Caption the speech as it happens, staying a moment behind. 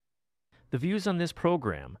The views on this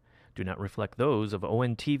program do not reflect those of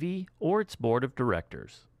ONTV or its board of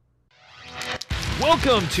directors.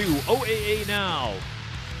 Welcome to OAA Now,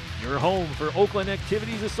 your home for Oakland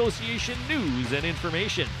Activities Association news and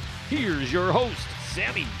information. Here's your host,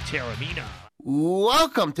 Sammy Taramina.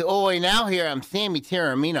 Welcome to OAA Now. Here I'm Sammy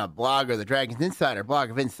Taramina, blogger, the Dragons Insider, blog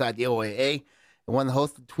of Inside the OAA, and one of the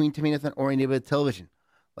hosts of Tween Tomatoes on Oriented Television.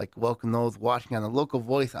 I'd like to welcome those watching on the local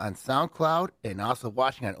voice on SoundCloud and also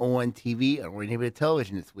watching on ONTV on Oriented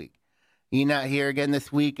Television this week. You're not here again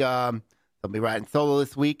this week. I'll be riding solo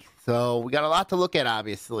this week, so we got a lot to look at,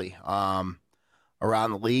 obviously, around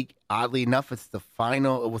the league. Oddly enough, it was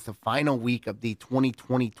the final week of the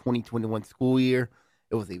 2020-2021 school year.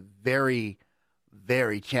 It was a very,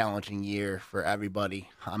 very challenging year for everybody.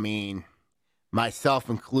 I mean, myself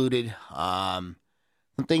included.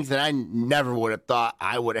 Some things that I never would have thought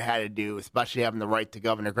I would have had to do, especially having to write to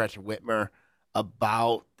Governor Gretchen Whitmer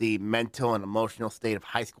about the mental and emotional state of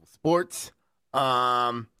high school sports.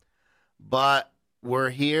 But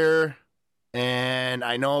we're here, and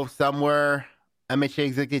I know somewhere MHA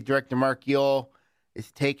Executive Director Mark Yule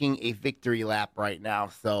is taking a victory lap right now.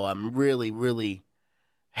 So I'm really, really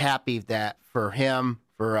happy that for him,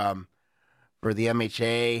 for the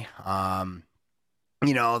MHA,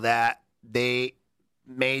 that they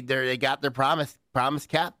got their promise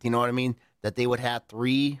kept. You know what I mean? That they would have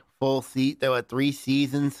three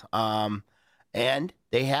seasons, and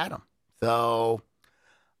they had them. So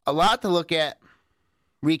a lot to look at.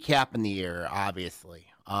 Recapping the year, obviously.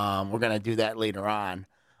 We're gonna do that later on.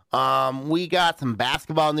 We got some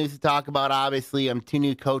basketball news to talk about. Obviously, two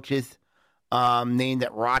new coaches named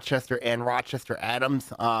at Rochester and Rochester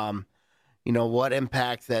Adams. What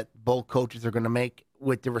impacts that both coaches are going to make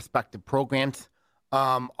with their respective programs.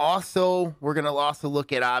 Also, we're going to also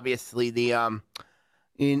look at, obviously, we're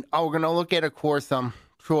going to look at, of course,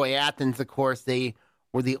 Troy Athens. Of course, they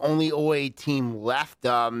were the only OA team left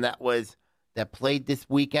that played this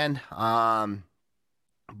weekend. But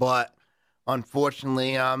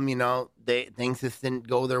unfortunately, things just didn't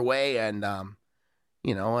go their way, and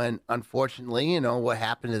unfortunately, what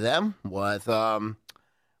happened to them was in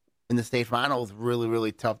the state final was really,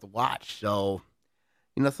 really tough to watch. So.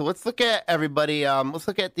 So let's look at everybody. Let's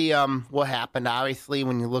look at the what happened. Obviously,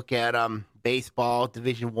 when you look at baseball,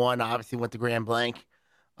 Division I, obviously went to Grand Blanc.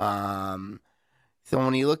 So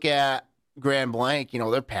when you look at Grand Blanc,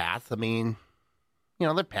 their path. I mean,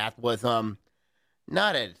 their path was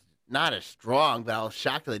not as strong, but I was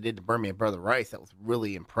shocked that they did to Birmingham Brother Rice. That was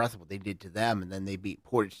really impressive what they did to them, and then they beat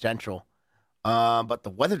Portage Central. But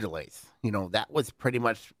the weather delays, that was pretty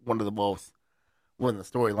much one of the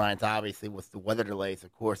storylines, obviously, was the weather delays.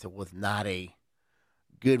 Of course, it was not a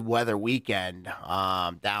good weather weekend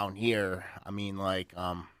down here. I mean,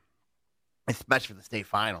 especially for the state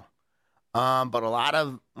final. But a lot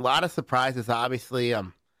of surprises, obviously.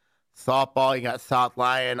 Softball, you got South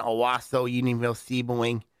Lyon, Owasso, Unionville,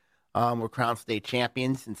 Sebring were crowned state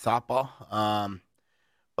champions in softball.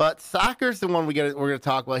 But soccer's the one we're going to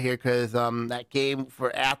talk about here because that game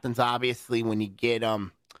for Athens, obviously, when you get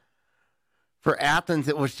for Athens,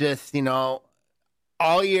 it was just,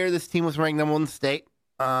 all year this team was ranked number one in the state.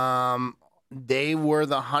 They were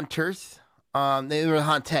the Hunters. They were the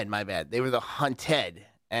Hunted, my bad. They were the Hunted.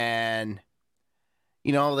 And,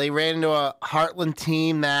 they ran into a Heartland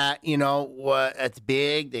team that, it's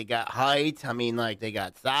big. They got height. I mean, they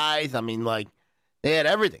got size. I mean, they had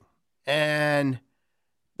everything. And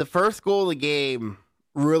the first goal of the game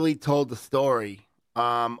really told the story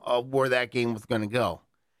of where that game was going to go.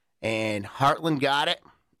 And Heartland got it,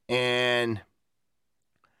 and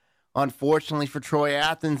unfortunately for Troy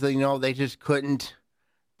Athens, they just couldn't.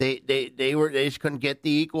 They just couldn't get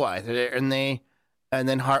the equalizer, and then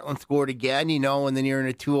Heartland scored again, and then you're in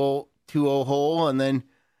a 2-0 hole, and then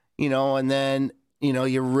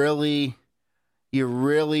you're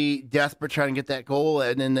really desperate trying to get that goal,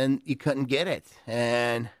 and then you couldn't get it,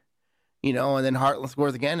 and then Heartland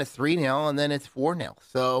scores again, it's 3-0, and then it's 4-0,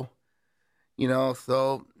 so.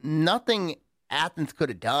 So nothing Athens could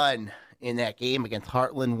have done in that game against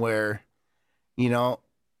Heartland where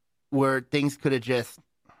things could have just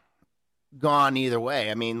gone either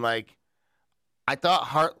way. I mean, I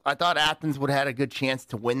thought Athens would have had a good chance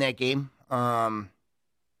to win that game. I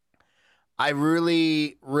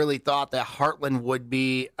really, really thought that Heartland would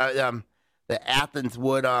be, that Athens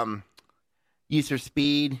would use their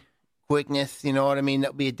speed, quickness, you know what I mean?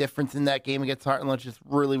 That would be a difference in that game against Heartland. I was just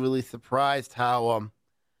really, really surprised how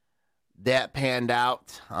that panned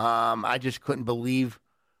out. I just couldn't believe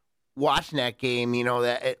watching that game,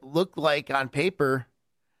 that it looked like on paper,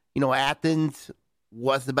 Athens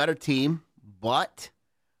was the better team, but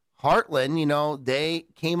Heartland, they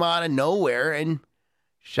came out of nowhere and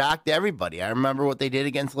shocked everybody. I remember what they did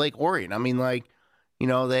against Lake Orion. I mean,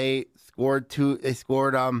 they scored two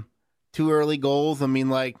early goals. I mean,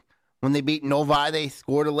 when they beat Novi, they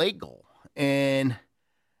scored a late goal. And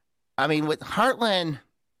I mean, with Heartland,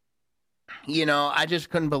 I just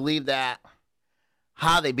couldn't believe that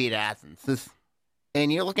how they beat Athens.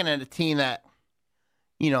 And you're looking at a team that,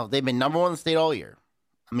 they've been number one in the state all year.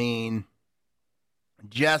 I mean,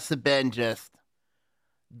 have been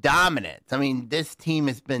dominant. I mean, this team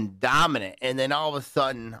has been dominant. And then all of a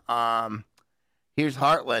sudden, here's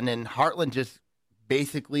Heartland, and Heartland just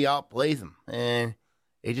basically outplays them. And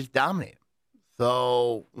they just dominate.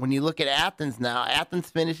 So when you look at Athens now, Athens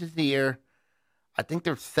finishes the year, I think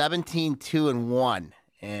they're 17-2-1.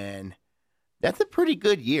 And that's a pretty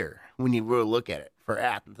good year when you really look at it for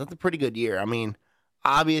Athens. That's a pretty good year. I mean,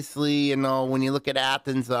 obviously, when you look at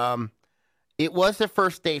Athens, it was their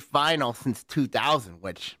first state final since 2000,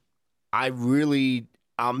 which I'll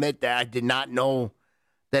admit that I did not know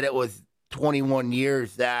that it was 21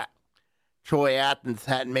 years that Troy Athens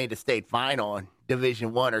hadn't made a state final in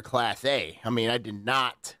Division I or Class A. I mean, I did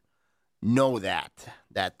not know that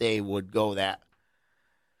they would go that.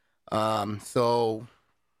 So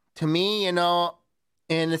to me, and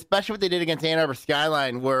especially what they did against Ann Arbor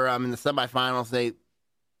Skyline, where in the semifinals,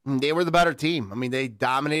 they were the better team. I mean, they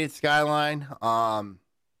dominated Skyline. I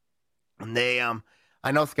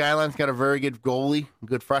know Skyline's got a very good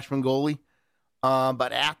freshman goalie.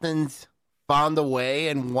 But Athens found a way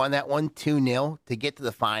and won that one 2-0 to get to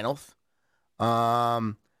the finals. I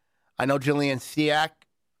know Jillian Siak,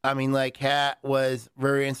 was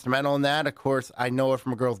very instrumental in that. Of course, I know her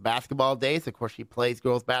from her girls' basketball days. Of course, she plays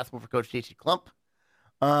girls' basketball for Coach J.C. Klump.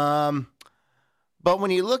 But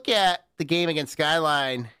when you look at the game against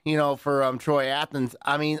Skyline, for Troy Athens,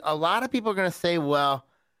 I mean, a lot of people are going to say, well,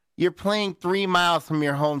 you're playing 3 miles from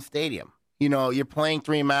your home stadium. You're playing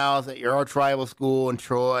 3 miles at your arch rival school in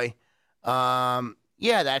Troy. Yeah,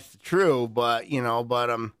 that's true, but you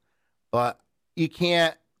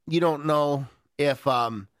can't, you don't know if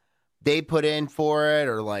they put in for it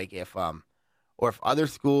or if other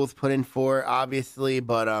schools put in for it, obviously,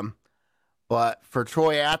 but for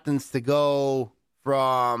Troy Athens to go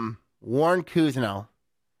from Warren Cousino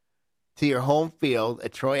to your home field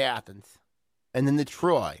at Troy Athens and then to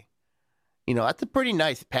Troy, that's a pretty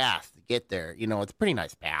nice pass to get there. It's a pretty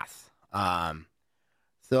nice pass.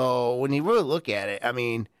 So when you really look at it, I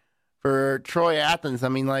mean, for Troy Athens, I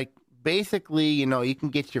mean, basically, you can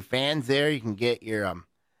get your fans there. You can get your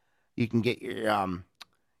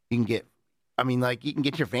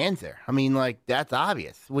fans there. I mean, that's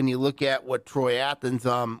obvious when you look at what Troy Athens,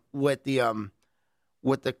 with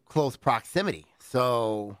the close proximity.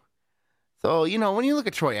 So, when you look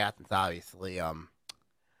at Troy Athens, obviously, it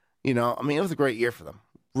was a great year for them.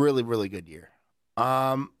 Really, really good year.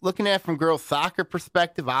 Looking at it from girls soccer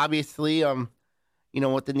perspective, obviously,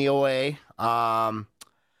 within the OA,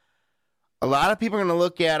 a lot of people are going to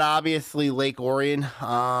look at, obviously, Lake Orion.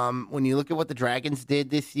 When you look at what the Dragons did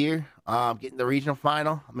this year, getting the regional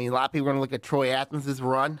final, I mean, a lot of people are going to look at Troy Athens'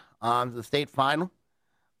 run to the state final.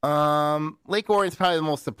 Lake Orion's probably the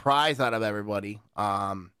most surprise out of everybody.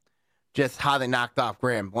 Just how they knocked off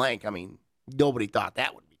Grand Blanc. I mean, nobody thought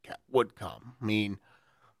that would come. I mean,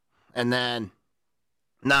 and then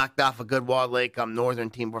knocked off a good Walled Lake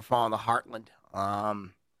Northern team for falling to Heartland.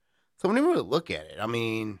 So when you really look at it, I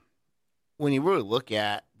mean, when you really look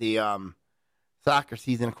at the soccer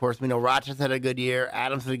season, of course, we know Rochester had a good year,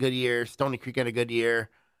 Adams had a good year, Stony Creek had a good year,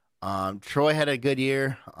 Troy had a good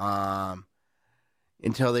year,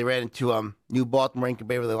 until they ran into New Baltimore and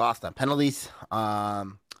Bay where they lost on penalties.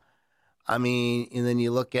 I mean, and then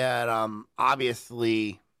you look at,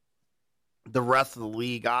 obviously, the rest of the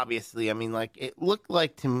league, obviously. I mean, it looked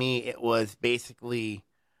like to me it was basically,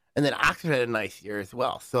 and then Oxford had a nice year as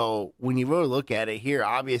well. So when you really look at it here,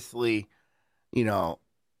 obviously,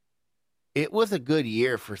 it was a good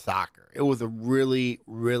year for soccer. It was a really,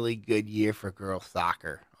 really good year for girls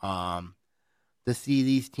soccer. To see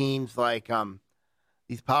these teams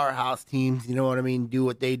these powerhouse teams, you know what I mean, do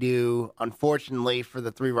what they do. Unfortunately, for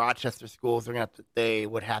the 3 Rochester schools, they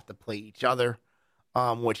would have to play each other,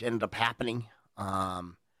 which ended up happening.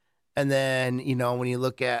 And then, when you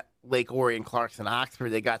look at Lake Orion, Clarkson, Oxford,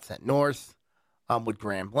 they got St. North with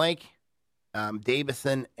Grand Blanc,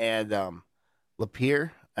 Davison, and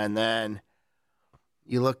Lapeer. And then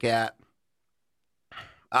you look at,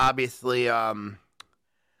 obviously,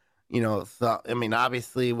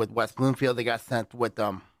 obviously with West Bloomfield, they got sent with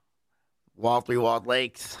Walled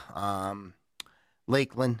Lakes,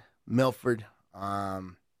 Lakeland, Milford.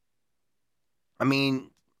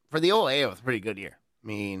 for the OA, it was a pretty good year. I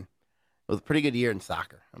mean, it was a pretty good year in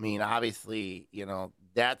soccer. I mean, obviously,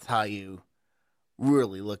 that's how you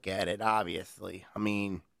really look at it, obviously. I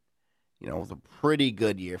mean, it was a pretty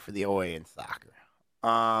good year for the OA in soccer.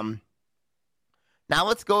 Now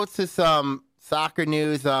let's go to some soccer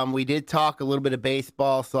news. We did talk a little bit of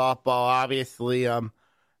baseball, softball, obviously.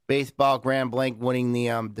 Baseball, Grand Blanc winning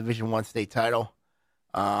the Division I state title.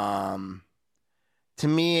 To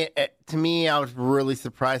me, I was really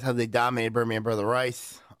surprised how they dominated Birmingham Brother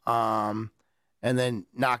Rice, and then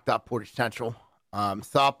knocked out Portage Central.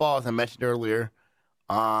 Softball, as I mentioned earlier,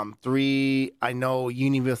 I know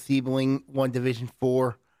Unionville Siebling won Division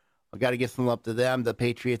IV. I got to give some love to them. The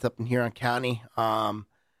Patriots up in Huron County. The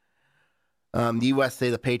USA,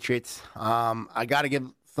 the Patriots. I got to give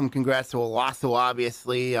some congrats to Owasso,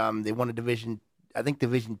 obviously. They won a Division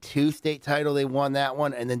II state title. They won that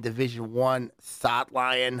one. And then Division I, Sot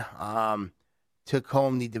Lion took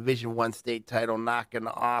home the Division I state title, knocking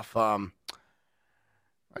off. I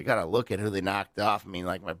got to look at who they knocked off. I mean,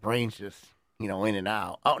 like, my brain's just, in and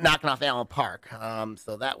out. Oh, knocking off Allen Park.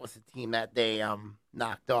 So that was the team that they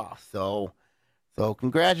knocked off. So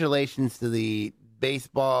congratulations to the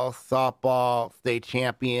baseball, softball state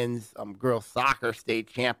champions, girls soccer state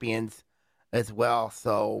champions as well.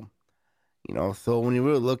 So, so when you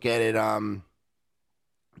really look at it,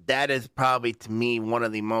 that is probably, to me, one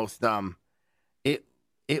of the most,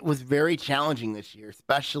 it was very challenging this year,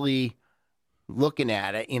 especially looking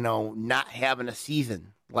at it, not having a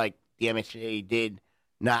season like the MHA did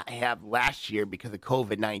not have last year because of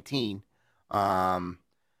COVID-19.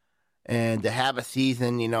 And to have a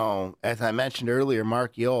season, as I mentioned earlier,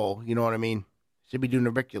 Mark Yole, you know what I mean, should be doing the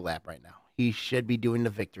victory lap right now. He should be doing the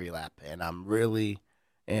victory lap. And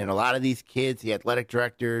and a lot of these kids, the athletic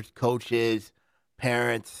directors, coaches,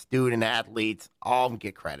 parents, student athletes, all of them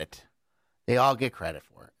get credit. They all get credit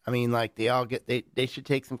for it. I mean, like, they should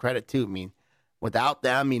take some credit too. I mean, without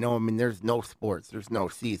them, there's no sports, there's no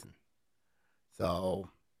season. So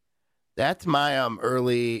that's my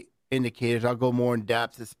early indicators. I'll go more in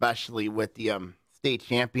depth, especially with the state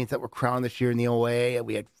champions that were crowned this year in the OA.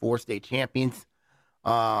 We had 4 state champions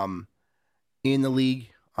in the league.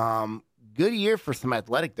 Good year for some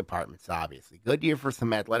athletic departments, obviously. Good year for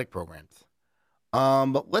some athletic programs.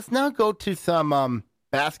 But let's now go to some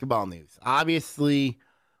basketball news. Obviously,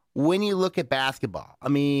 when you look at basketball, I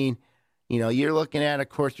mean, you're looking at, of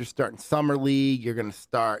course, you're starting summer league. You're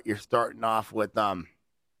starting off with,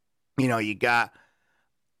 you got,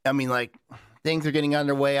 things are getting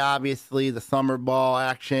underway, obviously. The summer ball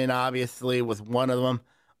action, obviously, was one of them.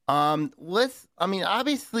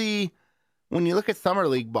 Obviously, when you look at summer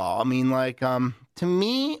league ball, to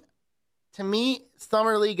me,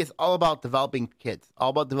 summer league is all about developing kids,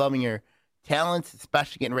 all about developing your talents,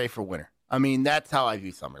 especially getting ready for winter. That's how I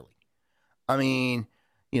view summer league.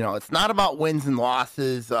 It's not about wins and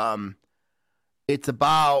losses. It's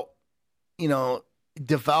about,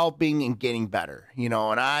 developing and getting better, and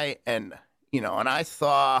I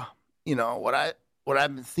saw, what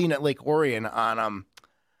I've been seeing at Lake Orion on, a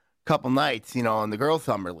couple nights, in the girls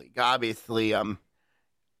summer league. Obviously,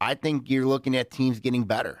 I think you're looking at teams getting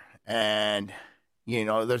better, and,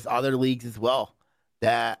 there's other leagues as well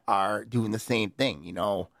that are doing the same thing.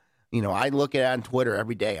 I look at it on Twitter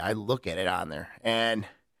every day. I look at it on there, and,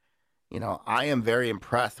 I am very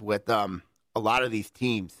impressed with, a lot of these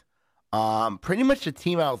teams. Pretty much the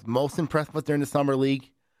team I was most impressed with during the summer league,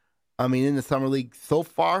 in the summer league so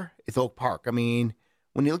far, is Oak Park. When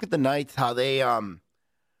you look at the Knights, how they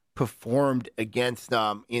performed against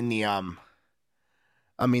in the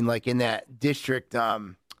in that district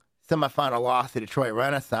semifinal loss to Detroit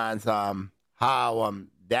Renaissance, how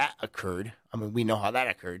that occurred. We know how that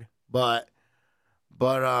occurred, but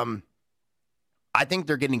I think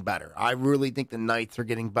they're getting better. I really think the Knights are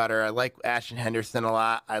getting better. I like Ashton Henderson a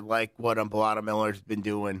lot. I like what Bellotta Miller's been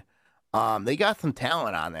doing. They got some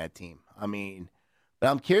talent on that team. But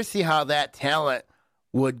I'm curious to see how that talent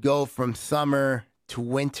would go from summer to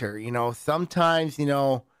winter. Sometimes,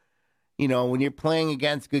 when you're playing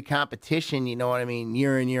against good competition,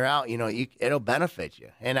 year in, year out, it'll benefit you.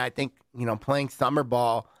 And I think, playing summer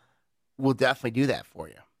ball will definitely do that for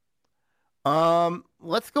you.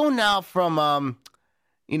 Let's go now from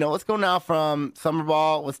summer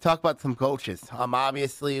ball. Let's talk about some coaches.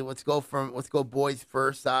 Obviously, let's go boys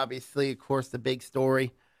first. Obviously, of course, the big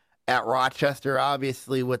story at Rochester,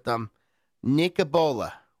 obviously, with Nick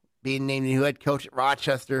Ebola being named the new head coach at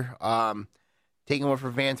Rochester, taking over for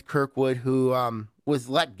Vance Kirkwood, who was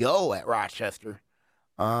let go at Rochester.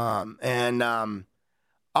 And I'm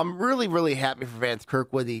really, really happy for Vance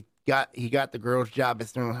Kirkwood. He got the girls' job at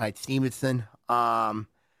Sterling Heights Stevenson.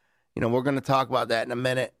 we're going to talk about that in a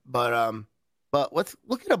minute. But let's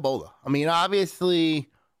look at Ebola. I mean, obviously,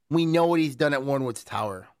 we know what he's done at Warnwoods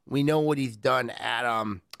Tower. We know what he's done at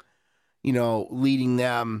leading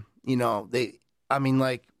them.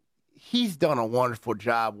 He's done a wonderful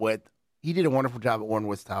job he did a wonderful job at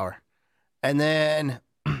Warnwoods Tower. And then,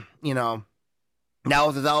 that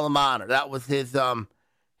was his alma mater. That was his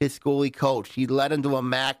school he coached. He led him to a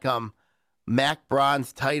MAC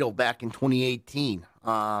bronze title back in 2018.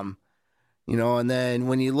 And then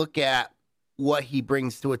when you look at what he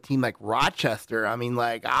brings to a team like Rochester,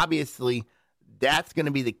 obviously that's going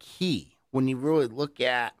to be the key when you really look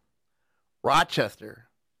at Rochester.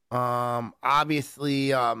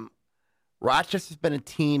 Obviously, Rochester's been a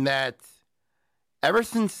team that's ever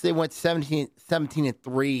since they went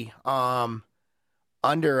 17-3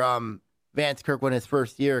 under Vance Kirkwood his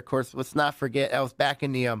first year. Of course, let's not forget that was back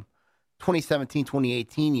in the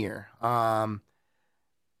 2017-2018 year.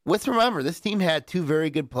 Let's remember this team had two very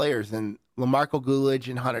good players in LaMarco Gulich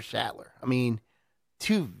and Hunter Schattler.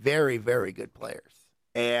 Two very, very good players,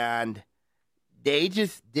 and they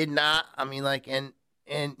just did not. They were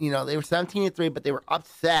 17-3, but they were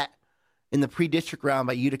upset in the pre-district round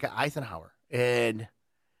by Utica Eisenhower. And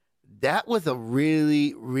that was a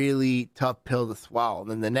really, really tough pill to swallow. And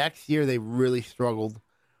then the next year, they really struggled.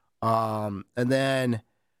 And then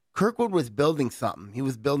Kirkwood was building something. He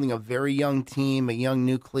was building a very young team, a young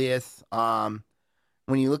nucleus.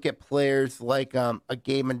 When you look at players like a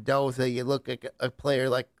Gabe Mendoza, you look at players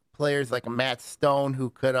like a Matt Stone, who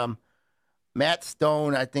could Matt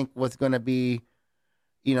Stone, I think, was going to be,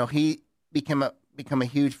 he become a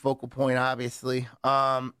huge focal point, obviously.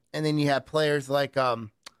 And then you have players like, then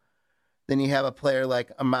you have a player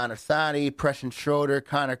like Amon Asadi, Preston Schroeder,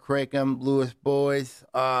 Connor Crackham, Lewis Boys.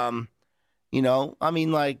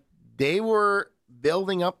 They were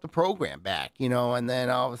building up the program back, and then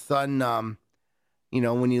all of a sudden,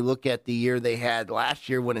 when you look at the year they had last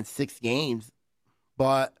year, winning 6 games,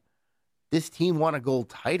 but this team won a gold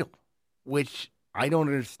title, which I don't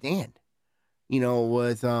understand,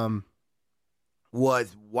 was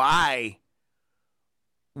why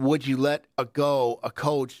would you let a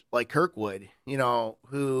coach like Kirkwood,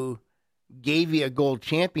 who gave you a gold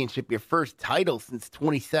championship, your first title since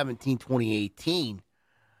 2017, 2018,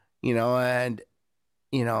 and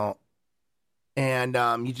you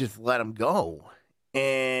just let him go.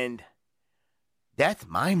 And that's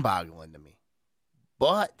mind-boggling to me.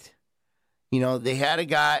 But, they had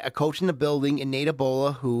a coach in the building, in Nate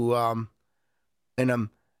Ebola, who,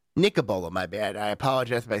 Nick Ebola, my bad. I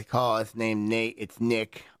apologize if I call his name Nate. It's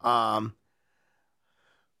Nick. But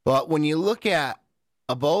when you look at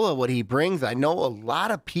Ebola, what he brings, I know a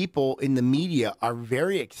lot of people in the media are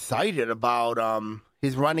very excited about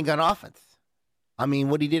his running gun offense.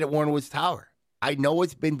 What he did at Warnwoods Tower. I know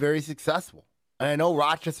it's been very successful. And I know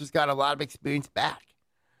Rochester's got a lot of experience back.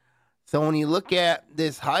 So when you look at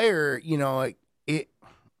this hire, it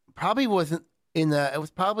probably wasn't it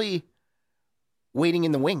was probably waiting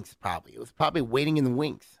in the wings, probably. It was probably waiting in the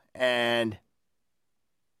wings. And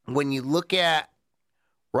when you look at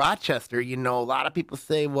Rochester, a lot of people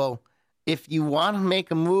say, well, if you want to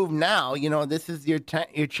make a move now, this is your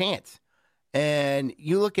chance. And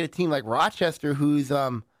you look at a team like Rochester, who's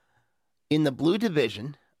in the blue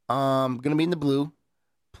division, going to be in the blue,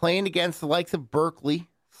 playing against the likes of Berkeley,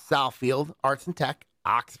 Southfield, Arts and Tech,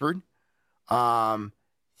 Oxford,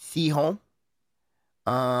 Seaholm,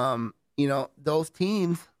 those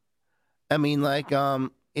teams,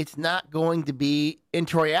 it's not going to be in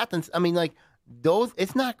Troy Athens.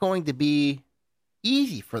 It's not going to be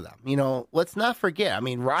easy for them. Let's not forget.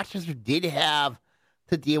 Rochester did have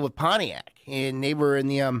to deal with Pontiac, and they were in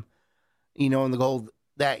the, in the gold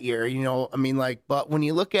that year, but when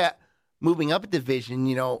you look at moving up a division,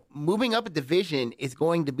 is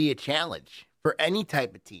going to be a challenge for any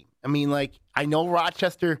type of team. I know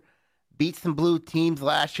Rochester beat some blue teams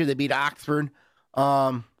last year. They beat Oxford.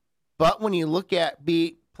 But when you look at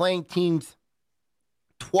playing teams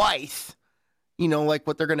twice, like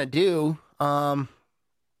what they're going to do, and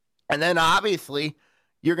then obviously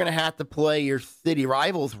you're going to have to play your city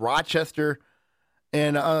rivals, Rochester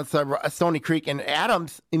and Stony Creek and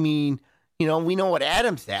Adams. We know what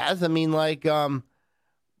Adams has.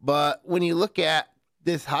 But when you look at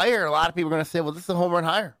this hire, a lot of people are going to say, well, this is a home run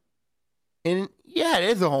hire. And yeah, it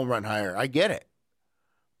is a home run hire. I get it.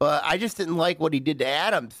 But I just didn't like what he did to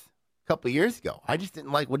Adams a couple of years ago. I just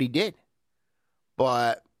didn't like what he did.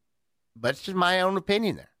 But it's just my own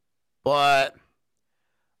opinion there. But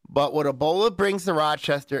what Ebola brings to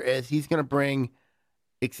Rochester is he's going to bring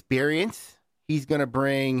experience. He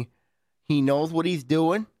knows what he's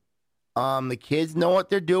doing. The kids know what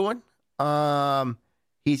they're doing.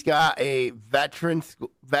 He's got a veteran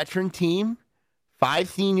team, 5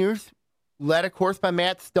 seniors, led of course by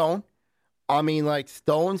Matt Stone. I mean, like,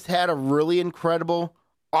 Stone's had a really incredible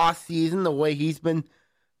off season the way he's been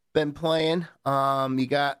playing. You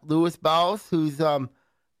got Lewis Bowles, who's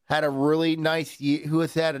had a really nice year, who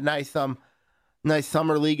has had a nice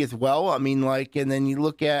summer league as well. I mean, like, and then you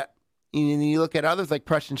look at others like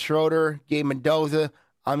Preston Schroeder, Gabe Mendoza.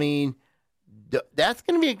 I mean, that's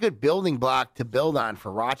going to be a good building block to build on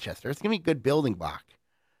for Rochester. It's going to be a good building block.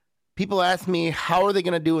 People ask me, how are they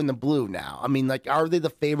going to do in the blue now? I mean, like, are they the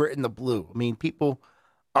favorite in the blue? I mean,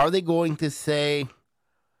 are they going to say,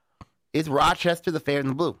 is Rochester the favorite in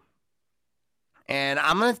the blue? And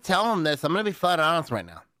I'm going to tell them this. I'm going to be flat honest right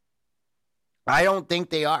now. I don't think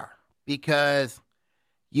they are, because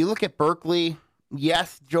you look at Berkeley.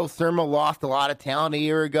 Yes, Joe Surma lost a lot of talent a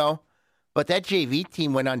year ago, but that JV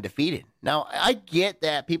team went undefeated. Now, I get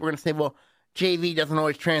that people are going to say, well, JV doesn't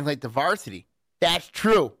always translate to varsity. That's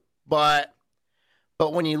true. But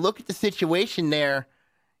when you look at the situation there,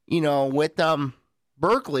 with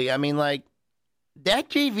Berkeley, I mean, like, that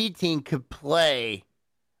JV team could play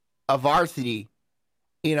a varsity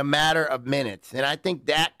in a matter of minutes. And I think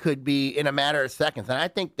that could be in a matter of seconds. And I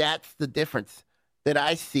think that's the difference that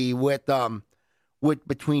I see with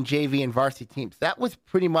between JV and varsity teams. That was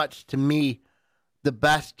pretty much, to me, the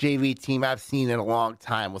best JV team I've seen in a long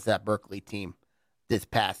time was that Berkeley team this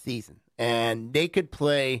past season. And they could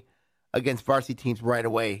play against varsity teams right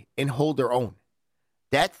away and hold their own.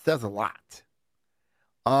 That says a lot.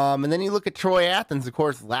 And then you look at Troy Athens, of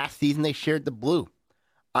course, last season they shared the blue.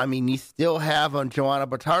 I mean, you still have Joanna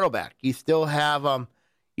Botardo back. You still have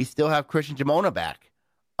Christian Jamona back.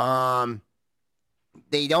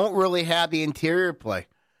 They don't really have the interior play.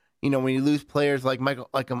 When you lose players like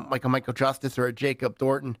Michael Justice or a Jacob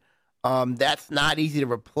Thornton, that's not easy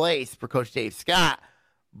to replace for Coach Dave Scott.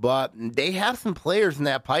 But they have some players in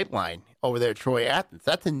that pipeline over there at Troy Athens.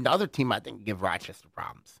 That's another team I think can give Rochester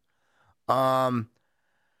problems.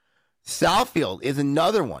 Southfield is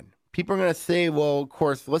another one. People are going to say, well, of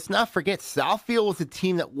course, let's not forget Southfield was a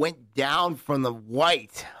team that went down from the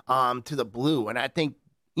white to the blue. And I think,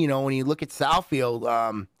 when you look at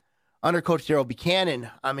Southfield, under Coach Daryl Buchanan,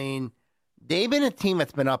 I mean, they've been a team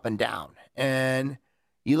that's been up and down. And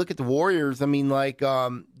you look at the Warriors, I mean, like,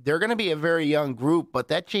 they're going to be a very young group, but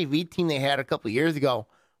that JV team they had a couple of years ago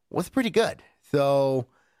was pretty good. So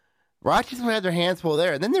Rochester had their hands full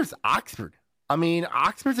there. And then there's Oxford. I mean,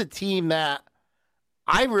 Oxford's a team that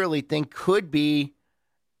I really think could be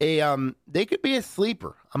they could be a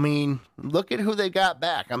sleeper. I mean, look at who they got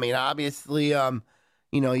back. I mean, obviously,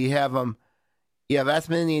 you have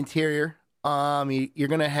Esmond in the interior. You're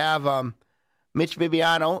going to have Mitch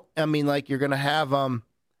Bibiano. I mean, like, you're going to have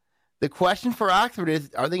the question for Oxford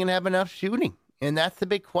is, are they going to have enough shooting? And that's the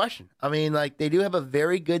big question. I mean, like, they do have a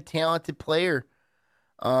very good, talented player.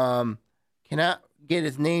 Cannot get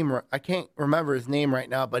his name. I can't remember his name right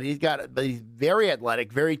now, but he's very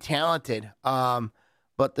athletic, very talented. But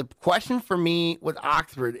the question for me with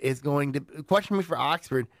Oxford is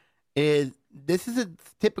this is a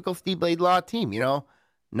typical Steve Laidlaw team,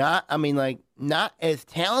 not as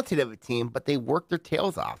talented of a team, but they work their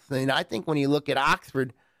tails off. And I think when you look at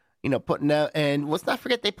Oxford, and let's not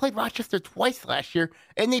forget they played Rochester twice last year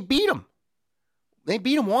and they beat them. They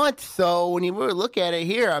beat them once. So when you really look at it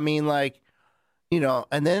here, I mean, like,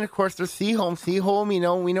 and then of course there's Seaholm. Seaholm,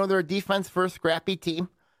 we know they're a defense first scrappy team.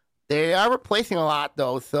 They are replacing a lot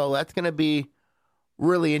though, so that's going to be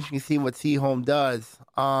really interesting to see what Seaholm does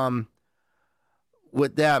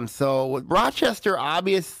with them. So with Rochester,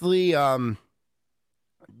 obviously,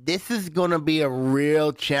 this is going to be a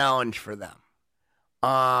real challenge for them.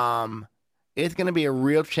 It's going to be a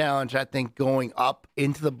real challenge, I think, going up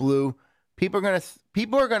into the blue. People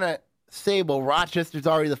are gonna say, well, Rochester's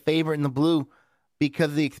already the favorite in the blue because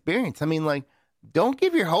of the experience. I mean, like, don't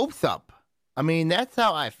give your hopes up. I mean, that's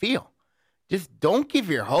how I feel. Just don't give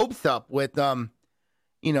your hopes up with and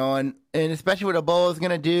especially what Ebola is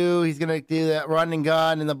gonna do. He's gonna do that run and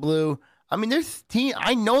gun in the blue. I mean,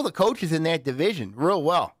 I know the coaches in that division real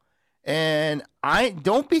well, and I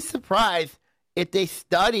don't be surprised if they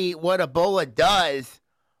study what Ebola does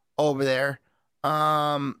over there.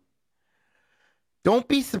 Don't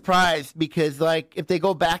be surprised because, like, if they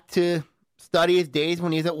go back to study his days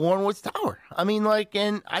when he's at Warren Woods Tower. I mean, like,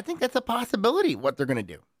 and I think that's a possibility what they're going to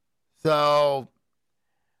do. So,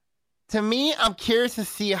 to me, I'm curious to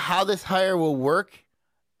see how this hire will work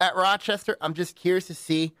at Rochester. I'm just curious to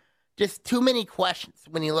see. Just too many questions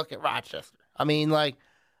when you look at Rochester. I mean, like,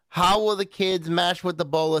 how will the kids mesh with the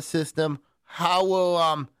BOLA system? How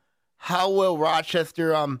will how will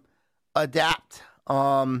Rochester adapt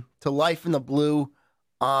to life in the blue.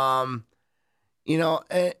 I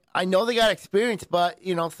know they got experience, but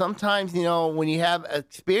sometimes when you have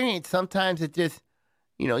experience, sometimes it just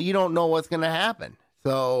you don't know what's going to happen.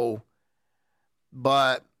 So,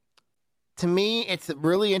 but to me, it's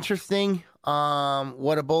really interesting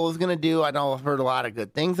what Ebola is going to do. I know I've heard a lot of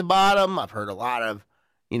good things about him. I've heard a lot of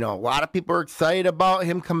people are excited about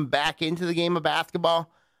him coming back into the game of basketball.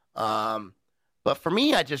 But for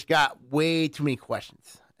me, I just got way too many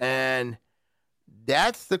questions. And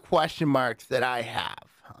that's the question marks that I have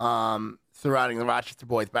surrounding the Rochester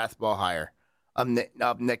boys basketball hire of Nick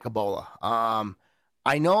Ebola.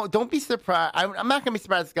 I know, don't be surprised. I'm not going to be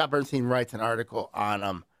surprised if Scott Bernstein writes an article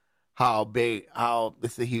on how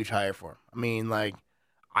this is a huge hire for him. I mean,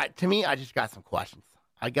 to me, I just got some questions.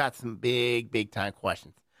 I got some big time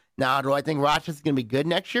questions. Now, do I think Rochester's going to be good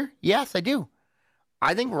next year? Yes, I do.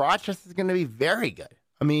 I think Rochester's going to be very good.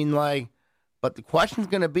 I mean, but the question's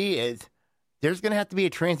going to be is there's going to have to be a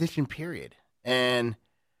transition period. And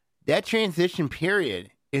that transition period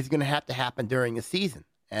is going to have to happen during the season.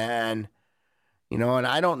 And, and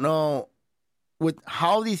I don't know with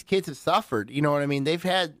how these kids have suffered. You know what I mean? They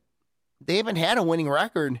haven't had a winning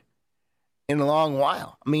record in a long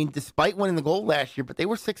while. I mean, despite winning the gold last year, but they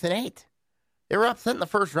were 6-8. They were upset in the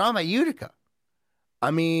first round by Utica.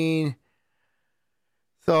 I mean,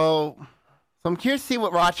 so I'm curious to see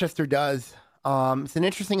what Rochester does. It's an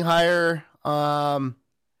interesting hire, but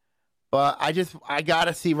I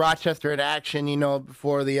gotta see Rochester in action.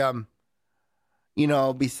 Before the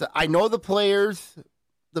I know the players.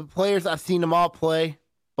 The players, I've seen them all play,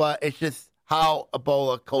 but it's just how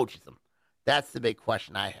Ebola coaches them. That's the big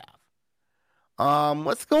question I have.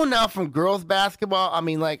 Let's go now from girls basketball. I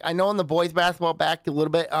mean, I know in the boys basketball back a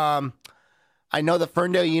little bit. I know the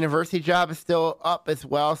Ferndale University job is still up as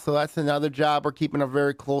well, so that's another job we're keeping a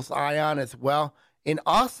very close eye on as well. And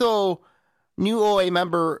also, new OA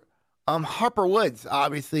member Harper Woods.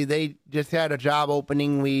 Obviously, they just had a job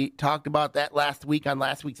opening. We talked about that last week on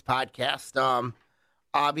last week's podcast.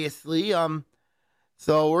 Obviously,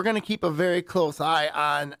 so we're going to keep a very close eye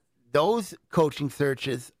on those coaching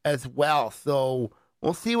searches as well. So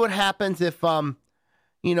we'll see what happens if on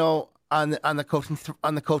the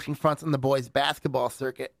coaching fronts on the boys basketball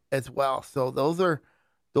circuit as well. So those are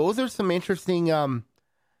some interesting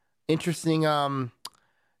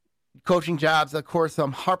coaching jobs. Of course,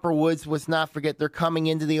 Harper Woods, let's not forget they're coming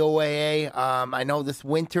into the OAA. I know this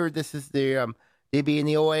winter, this is they'll be in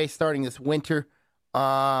the OAA starting this winter.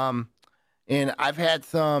 And I've had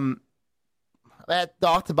thoughts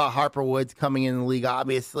about Harper Woods coming in the league.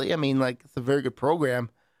 Obviously, I mean, it's a very good program,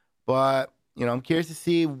 but I'm curious to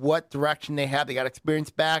see what direction they have. They got experience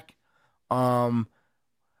back. So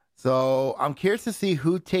I'm curious to see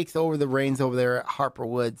who takes over the reins over there at Harper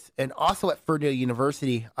Woods and also at Ferndale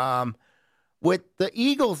University. With the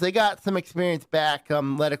Eagles, they got some experience back,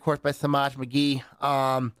 led, of course, by Samaj McGee.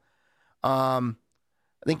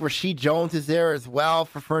 I think Rasheed Jones is there as well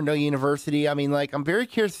for Ferndale University. I mean, I'm very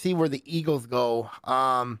curious to see where the Eagles go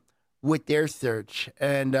with their search.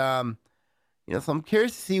 And, so I'm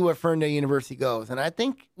curious to see where Ferndale University goes. And I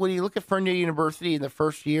think when you look at Ferndale University in the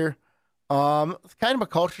first year, it's kind of a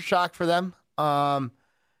culture shock for them.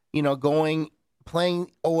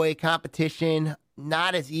 Playing OA competition,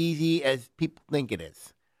 not as easy as people think it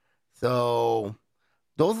is. So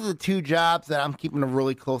those are the two jobs that I'm keeping a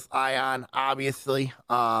really close eye on, obviously,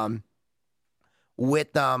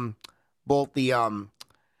 with both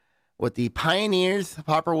with the Pioneers of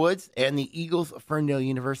Harper Woods and the Eagles of Ferndale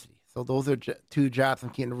University. So those are two jobs I'm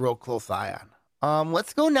keeping a real close eye on.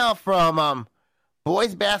 Let's go now from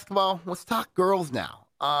boys basketball. Let's talk girls now.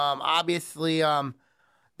 Obviously,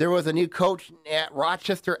 there was a new coach at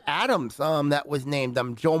Rochester Adams that was named.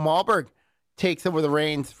 Joe Malberg takes over the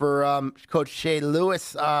reins for Coach Shay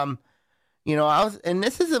Lewis. And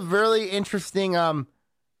this is a really interesting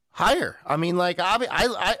hire. I mean, I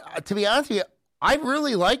to be honest with you, I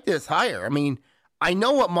really like this hire. I mean, I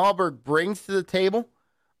know what Malberg brings to the table.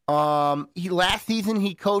 Last season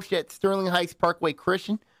he coached at Sterling Heights Parkway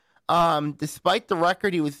Christian. Despite the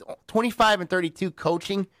record, he was 25-32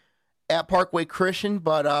 coaching at Parkway Christian,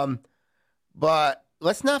 but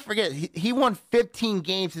let's not forget he won 15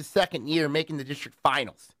 games his second year, making the district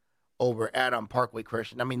finals over at Parkway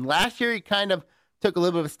Christian. I mean, last year he kind of took a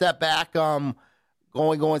little bit of a step back, going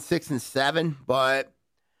 6-7, but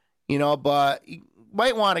you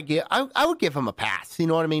might want to give. I would give him a pass. You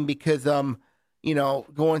know what I mean? Because going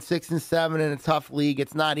 6-7 in a tough league,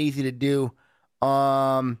 it's not easy to do.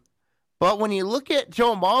 But when you look at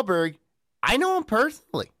Joe Malberg, I know him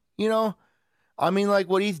personally. I mean, like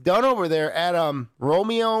what he's done over there at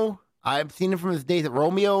Romeo. I've seen him from his days at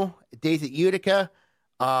Romeo, days at Utica,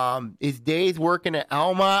 his days working at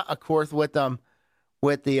Alma, of course, with the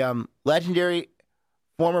legendary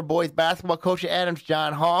former boys basketball coach at Adams,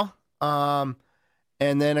 John Hall.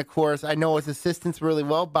 And then, of course, I know his assistants really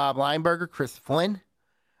well, Bob Lineberger, Chris Flynn.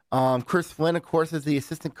 Chris Flynn, of course, is the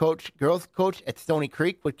assistant coach, girls coach at Stony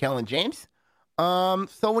Creek with Kellen James.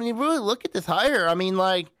 So when you really look at this hire, I mean,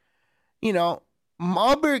 like, you know,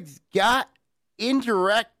 Malberg's got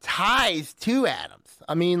indirect ties to Adams.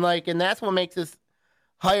 I mean, like, and that's what makes this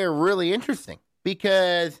hire really interesting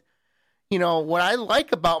because, you know, what I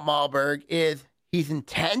like about Malberg is he's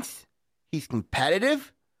intense, he's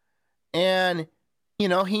competitive, and, you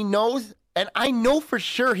know, he knows, and I know for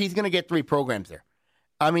sure he's going to get 3 programs there.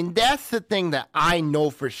 I mean, that's the thing that I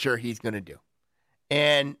know for sure he's going to do.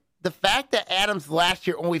 And the fact that Adams last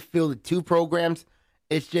year only fielded 2 programs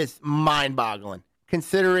is just mind-boggling,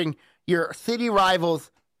 considering your city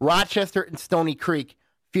rivals, Rochester and Stony Creek,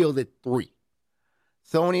 fielded 3.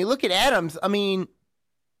 So when you look at Adams, I mean,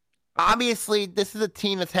 obviously this is a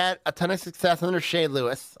team that's had a ton of success under Shea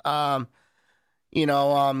Lewis. Getting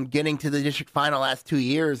to the district final last 2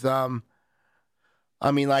 years. I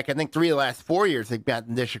mean, like, I think 3 of the last 4 years they've got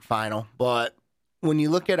the district final. But when you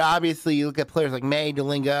look at, obviously, you look at players like May,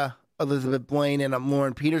 Delinga, Elizabeth Blaine, and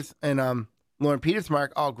Lauren Petersmark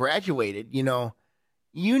all graduated, you know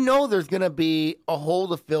there's going to be a hole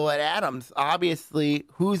to fill at Adams. Obviously,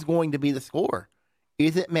 who's going to be the scorer?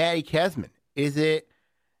 Is it Maddie Kesman? Is it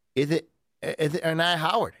Anaya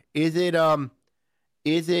Howard? Is it Abby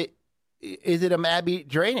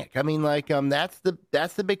Dranick? I mean, like, that's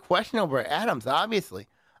the big question over at Adams, obviously.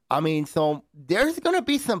 I mean, so there's going to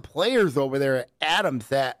be some players over there at Adams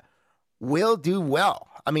that will do well.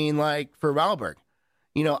 I mean, like, for Malberg.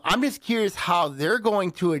 You know, I'm just curious how they're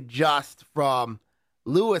going to adjust from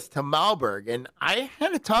Lewis to Malberg. And I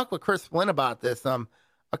had a talk with Chris Flynn about this a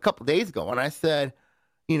couple days ago. And I said,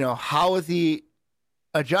 you know, how is the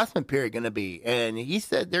adjustment period going to be? And he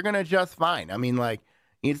said they're going to adjust fine. I mean, like,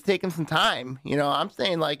 it's taking some time. You know, I'm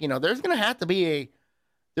saying, like, you know, there's going to have to be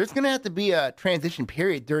a transition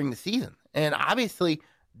period during the season. And obviously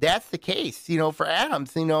that's the case, you know, for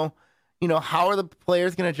Adams. You know, how are the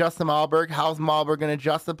players going to adjust to Malberg? How's Malberg going to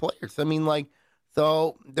adjust the players? I mean, like,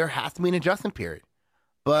 so there has to be an adjustment period.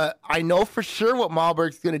 But I know for sure what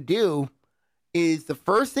Malberg's going to do is the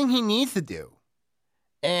first thing he needs to do,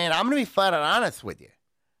 and I'm going to be flat out honest with you,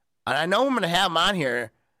 and I know I'm going to have him on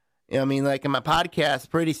here, you know, I mean, like in my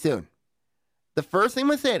podcast pretty soon. The first thing I'm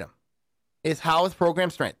going to say to him is how is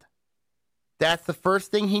program strength? That's the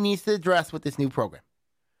first thing he needs to address with this new program.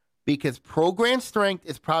 Because program strength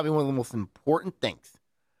is probably one of the most important things.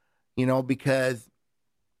 You know, because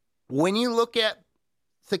when you look at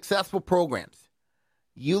successful programs,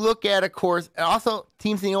 you look at, of course, also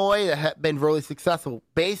teams in the OA that have been really successful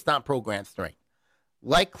based on program strength,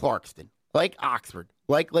 like Clarkston, like Oxford,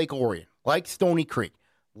 like Lake Orion, like Stony Creek,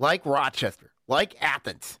 like Rochester, like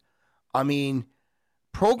Athens. I mean,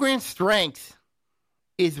 program strength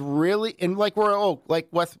is really, and like Royal Oak,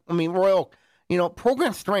 Royal Oak, you know,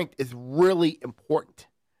 program strength is really important.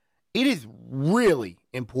 It is really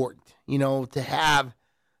important, you know, to have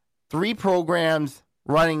 3 programs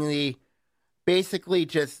running the basically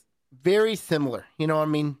just very similar, you know what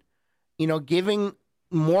I mean? You know, giving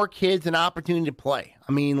more kids an opportunity to play.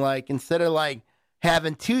 I mean, like, instead of like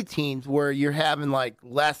having 2 teams where you're having like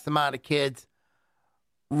less amount of kids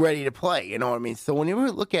ready to play, you know what I mean? So when you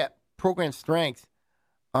really look at program strength,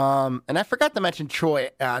 and I forgot to mention Troy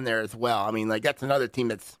on there as well. I mean, like, that's another team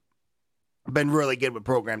that's been really good with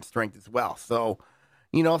program strength as well. So,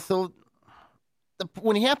 you know,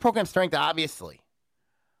 when you have program strength, obviously,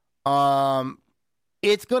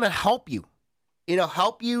 it's going to help you. It'll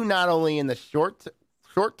help you not only in the short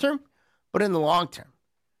term, but in the long term.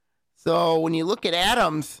 So when you look at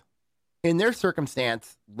Adams in their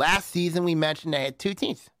circumstance, last season we mentioned they had 2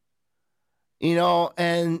 teams. You know,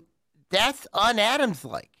 and that's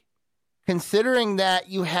un-Adams-like, considering that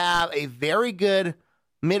you have a very good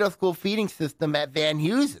middle school feeding system at Van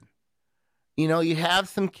Heusen. You know, you have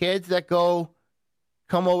some kids that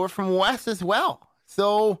come over from West as well.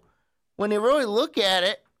 So when you really look at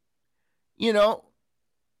it, you know,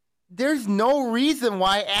 there's no reason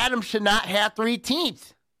why Adams should not have 3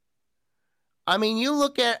 teams. I mean, you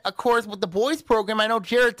look at, of course, with the boys program, I know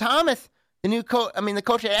Jared Thomas, the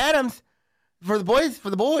coach at Adams, for the boys,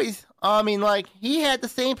 I mean, like, he had the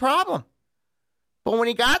same problem. But when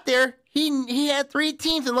he got there, he had 3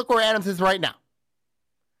 teams, and look where Adams is right now.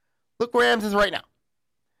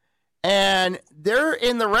 And they're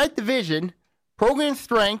in the right division, program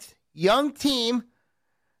strength. young team,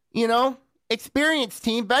 experienced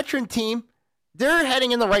team, veteran team, they're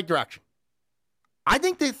heading in the right direction. I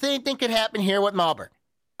think the same thing could happen here with Malberg.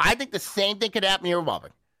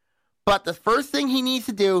 But the first thing he needs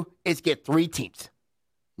to do is get 3 teams.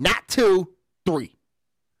 Not 2, 3.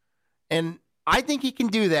 And I think he can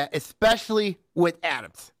do that, especially with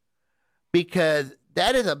Adams. Because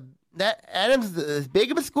Adams, as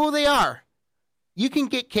big of a school they are, you can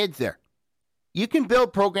get kids there. You can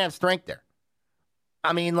build program strength there.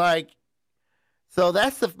 So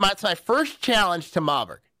that's my first challenge to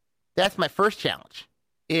Malberg. That's my first challenge,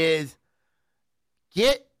 is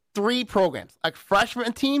get 3 programs, a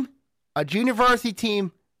freshman team, a junior varsity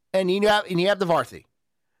team, and you have the varsity.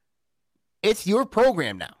 It's your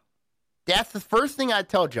program now. That's the first thing I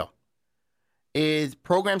tell Joe, is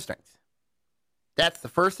program strength. That's the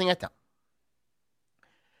first thing I tell.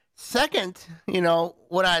 Second,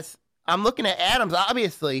 I'm looking at Adams,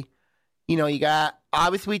 obviously.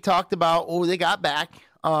 We talked about, they got back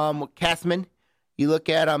with Kessman. You look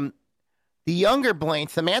at the younger Blaine,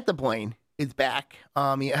 Samantha Blaine, is back.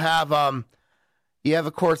 You have,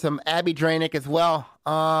 of course, Abby Dranick as well.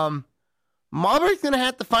 Malberg's going to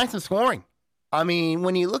have to find some scoring.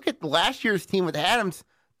 When you look at last year's team with Adams,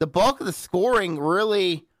 the bulk of the scoring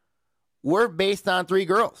really were based on 3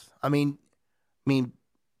 girls.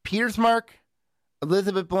 Petersmark,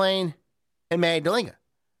 Elizabeth Blaine, and Maddie Delinga.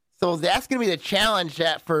 So that's going to be the challenge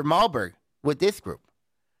for Malberg with this group.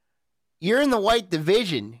 You're in the white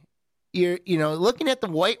division. You're looking at the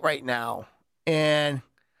white right now, and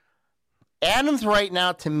Adams right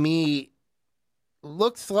now to me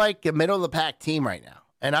looks like a middle of the pack team right now.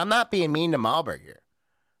 And I'm not being mean to Malberg here,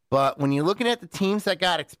 but when you're looking at the teams that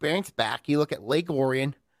got experience back, you look at Lake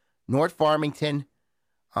Orion, North Farmington,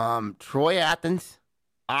 Troy Athens,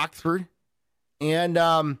 Oxford, and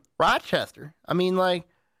Rochester.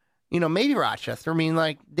 Maybe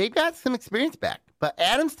Rochester. They've got some experience back. But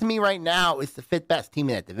Adams, to me, right now, is the 5th best team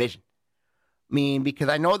in that division. Because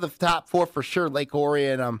I know the top 4 for sure, Lake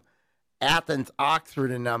Orion, Athens,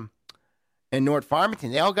 Oxford, and North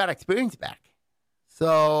Farmington, they all got experience back.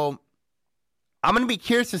 So I'm going to be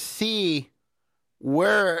curious to see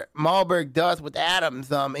where Malberg does with Adams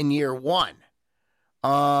in year 1.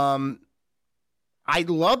 I'd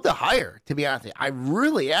love to hire, to be honest with you. I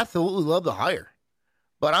really absolutely love to hire.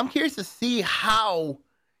 But I'm curious to see how,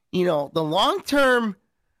 the long term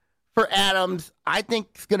for Adams, I think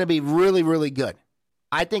is going to be really, really good.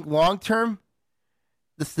 I think long term,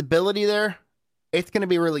 the stability there, it's going to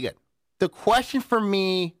be really good. The question for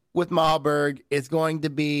me with Malberg is going to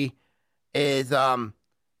be,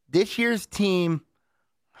 this year's team,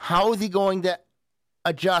 how is he going to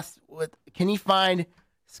adjust? Can he find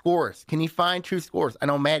scores? Can he find true scores? I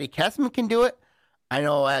know Maddie Kessman can do it. I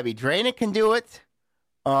know Abby Dranick can do it.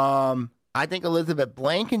 I think Elizabeth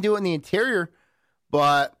Blaine can do it in the interior.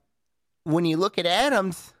 But when you look at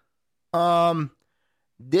Adams,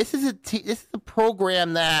 this is a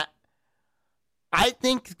program that I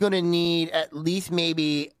think is going to need at least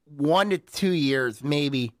maybe 1 to 2 years,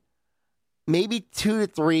 maybe 2 to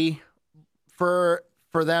 3 for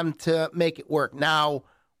them to make it work. Now,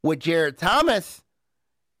 with Jared Thomas,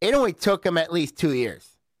 it only took him at least 2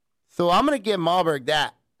 years. So I'm going to give Malberg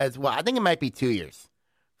that as well. I think it might be 2 years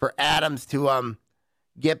for Adams to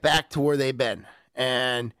get back to where they've been.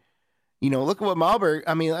 And, look at what Malberg,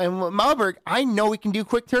 and with Malberg, I know he can do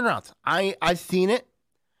quick turnarounds. I've seen it.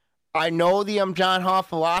 I know the John Hall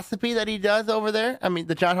philosophy that he does over there.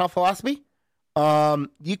 The John Hall philosophy.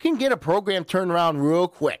 You can get a program turned around real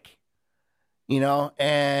quick,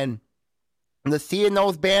 and the seeing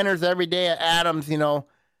those banners every day at Adams,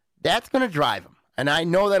 that's going to drive him. And I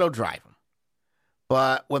know that'll drive him.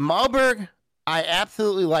 But with Malberg, I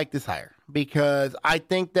absolutely like this hire because I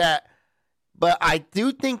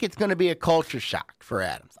do think it's going to be a culture shock for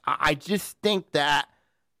Adams. I just think that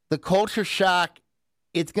the culture shock,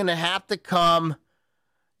 it's going to have to come,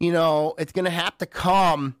 during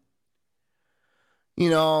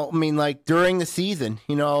the season,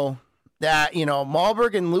 that,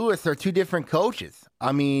 Malberg and Lewis are 2 different coaches.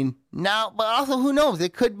 Now, but also who knows?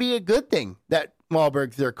 It could be a good thing that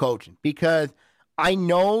Malberg's their coaching because I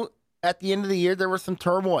know at the end of the year there was some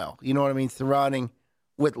turmoil, surrounding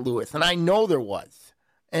with Lewis. And I know there was.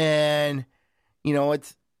 And,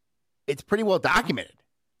 it's pretty well documented.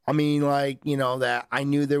 That I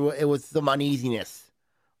knew it was some uneasiness.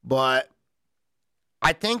 But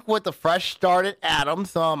I think with the fresh start at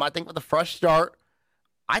Adams, I think the players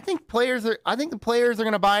are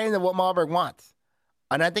going to buy into what Malberg wants.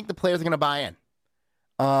 And I think the players are going to buy in.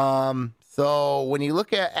 So when you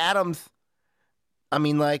look at Adams, I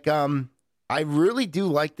I really do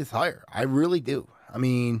like this hire. I really do. I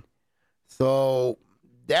mean, so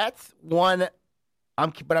that's one.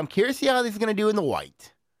 But I'm curious to see how he's going to do in the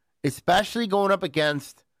white, especially going up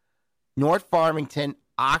against North Farmington,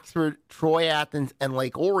 Oxford, Troy Athens, and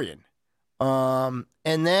Lake Orion. And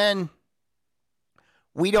then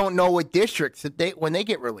we don't know what districts that when they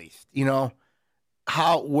get released. Where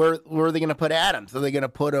are they going to put Adams? Are they going to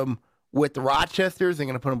put him with the Rochesters? They're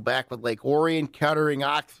going to put him back with Lake Orion, Kettering,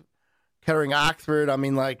 Oxford. I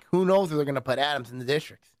mean, who knows if they're going to put Adams in the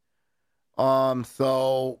districts?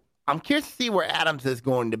 So I'm curious to see where Adams is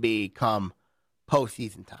going to be come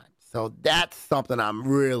postseason time. So that's something I'm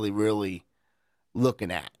really, really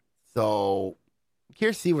looking at. So I'm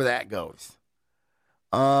curious to see where that goes.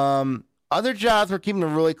 Other jobs we're keeping a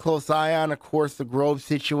really close eye on, of course, the Grove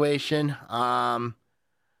situation.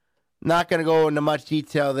 Not going to go into much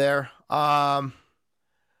detail there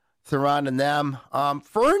surrounding them.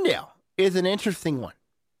 Ferndale is an interesting one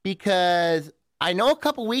because I know a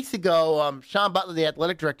couple weeks ago, Sean Butler, the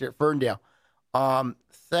athletic director at Ferndale,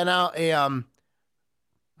 sent out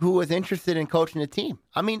who was interested in coaching the team.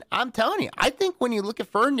 I mean, I'm telling you, I think when you look at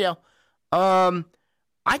Ferndale, I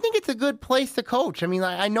think it's a good place to coach. I mean,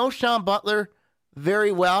 I know Sean Butler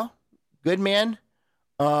very well, good man.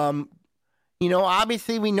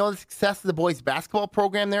 Obviously we know the success of the boys basketball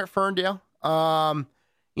program there at Ferndale.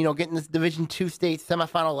 Getting this Division II state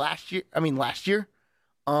semifinal last year.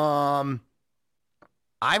 I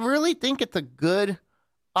really think it's a good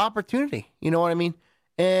opportunity. You know what I mean?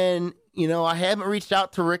 And, I haven't reached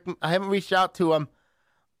out to Rick. I haven't reached out to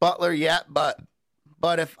Butler yet, but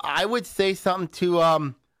if I would say something to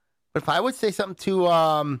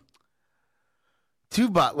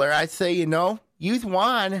Butler, I'd say, use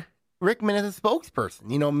Juan Rickman as a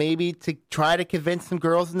spokesperson, maybe to try to convince some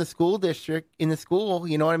girls in the school,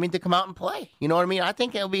 to come out and play. You know what I mean? I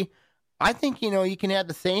think you can have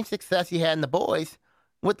the same success you had in the boys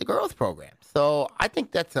with the girls program. So I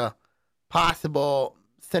think that's a possible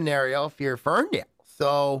scenario if you're Ferndale.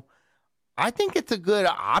 So I think it's a good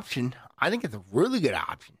option. I think it's a really good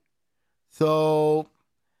option. So,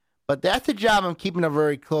 but that's a job I'm keeping a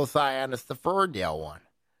very close eye on. It's the Ferndale one.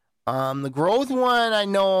 The Groves one, I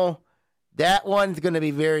know that one's going to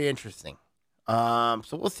be very interesting. So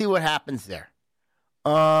we'll see what happens there.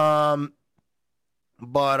 But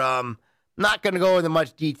not going to go into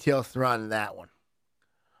much detail surrounding that one.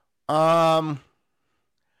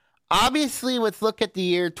 Obviously, let's look at the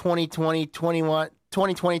year 2020,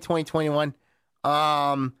 2021.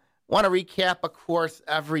 Want to recap, of course,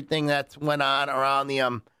 everything that's went on around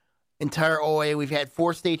the entire OA. We've had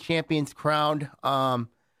 4 state champions crowned.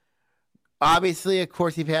 Obviously, of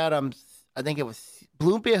course, you've had I think it was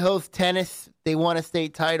Bloomfield Hills Tennis. They won a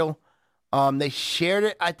state title. They shared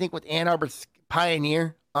it, I think, with Ann Arbor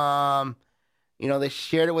Pioneer. They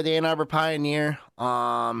shared it with Ann Arbor Pioneer.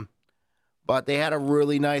 But they had a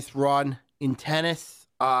really nice run in tennis.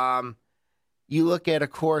 You look at, of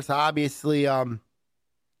course, obviously,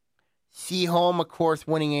 Seaholm, of course,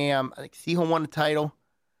 winning I think Seaholm won a title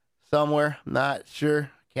somewhere. I'm not sure.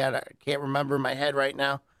 Can't remember in my head right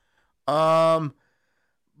now.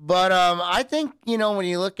 But I think, when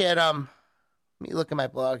you look at, let me look at my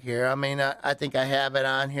blog here. I mean, I think I have it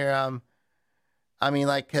on here.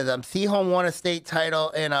 Because Seaholm won a state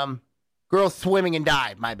title and girls swimming and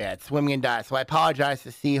dive. My bad, swimming and dive. So I apologize to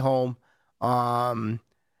Seaholm.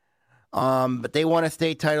 But they won a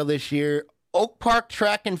state title this year. Oak Park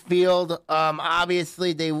Track and Field.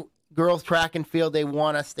 Obviously, girls track and field. They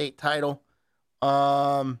won a state title.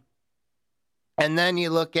 And then you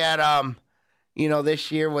look at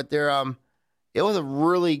this year with their it was a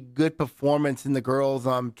really good performance in the girls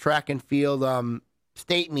track and field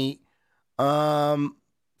state meet for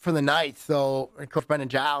the night. So Coach Brendan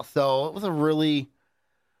Giles. So it was a really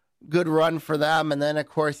good run for them. And then of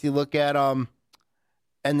course you look at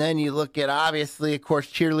obviously of course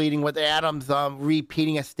cheerleading with Adams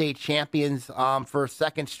repeating as state champions for a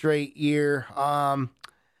second straight year.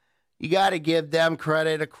 You got to give them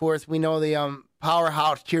credit. Of course, we know the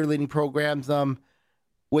powerhouse cheerleading programs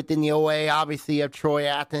within the OA. Obviously, you have Troy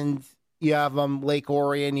Athens, you have Lake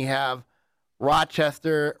Orion, you have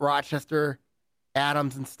Rochester,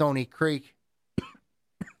 Adams, and Stony Creek.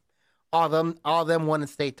 all of them won a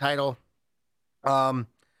state title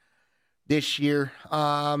this year.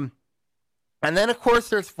 And then, of course,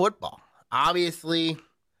 there's football. Obviously,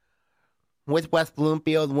 with West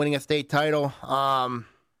Bloomfield winning a state title,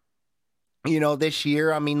 this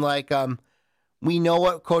year. I mean, we know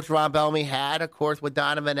what Coach Ron Bellamy had, of course, with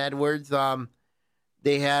Donovan Edwards.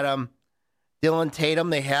 They had Dylan Tatum.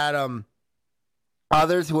 They had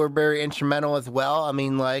others who were very instrumental as well. I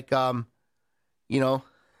mean, you know,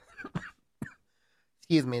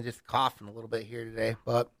 excuse me, just coughing a little bit here today.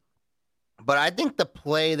 But I think the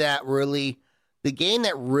game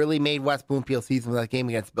that really made West Bloomfield season was that game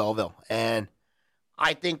against Belleville. And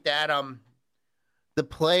I think that the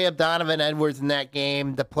play of Donovan Edwards in that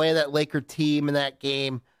game, the play of that Laker team in that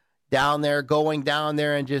game, going down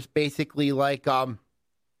there and just basically like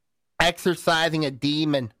exercising a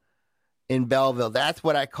demon in Belleville. That's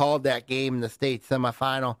what I called that game in the state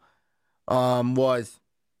semifinal. Was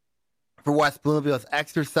for West Bloomfield,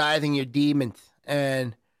 exercising your demons.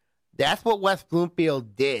 And that's what West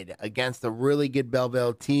Bloomfield did against a really good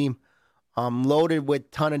Belleville team, loaded with a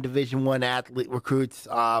ton of Division I athlete recruits.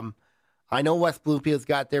 I know West Bloomfield's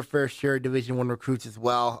got their fair share of Division I recruits as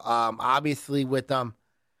well. Obviously with, of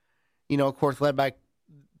course, led by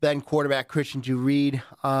then quarterback Christian Jew Reed.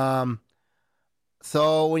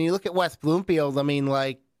 So when you look at West Bloomfield, I mean,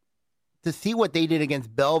 like, to see what they did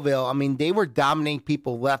against Belleville, I mean, they were dominating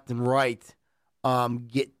people left and right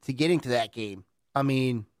getting to that game. I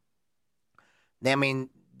mean,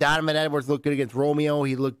 Donovan Edwards looked good against Romeo.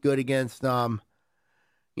 He looked good against, and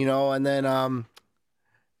then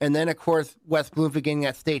of course West Bloomfield getting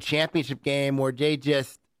that state championship game where they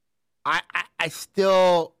just, I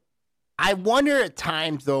wonder at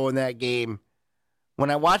times though in that game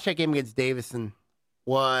when I watched that game against Davison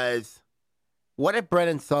was, what if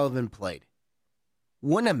Brennan Sullivan played?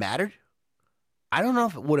 Wouldn't have mattered. I don't know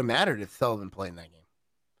if it would have mattered if Sullivan played in that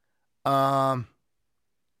game.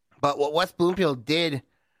 But what West Bloomfield did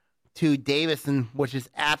to Davison, which is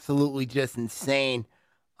absolutely just insane,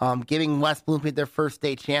 giving West Bloomfield their first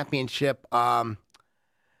state championship, and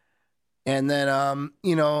then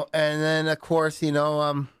of course,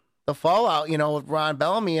 the fallout, with Ron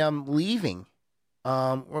Bellamy leaving,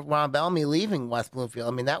 leaving West Bloomfield.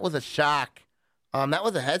 I mean, that was a shock. That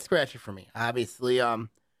was a head scratcher for me. Obviously,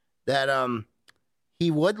 that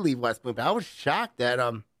he would leave West Bloomfield. I was shocked that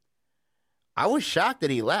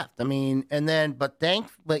he left. I mean, but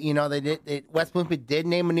West Bloomfield did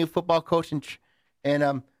name a new football coach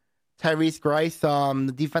and Tyrese Grice,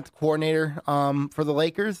 the defensive coordinator for the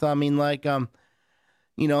Lakers. I mean,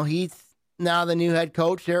 he's now the new head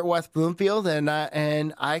coach there at West Bloomfield, and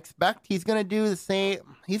I expect he's going to do the same.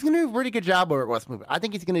 He's going to do a pretty good job over at West Bloomfield. I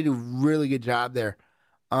think he's going to do a really good job there.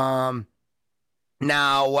 Now,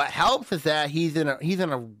 what helps is that he's in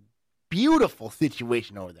a beautiful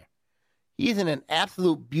situation over there. He's in an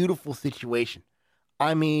absolute beautiful situation.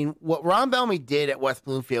 I mean, what Ron Bellamy did at West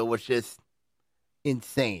Bloomfield was just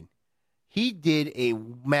insane. He did a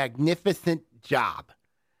magnificent job.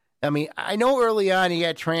 I mean, I know early on he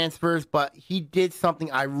had transfers, but he did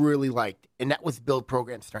something I really liked, and that was build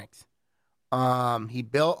program strengths. He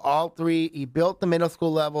built all three. He built the middle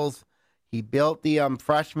school levels. He built the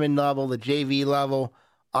freshman level, the JV level.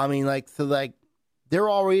 I mean, they're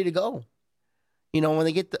all ready to go. When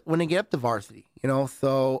they get up to varsity.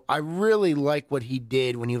 So I really like what he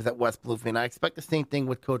did when he was at West Bloomfield. I expect the same thing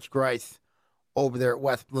with Coach Grice over there at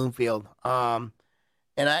West Bloomfield.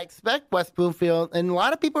 And I expect West Bloomfield, and a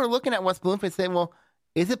lot of people are looking at West Bloomfield saying, well,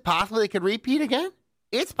 is it possible they could repeat again?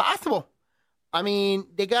 It's possible. I mean,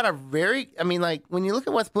 they got when you look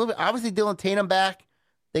at West Bloomfield, obviously Dylan Tatum back.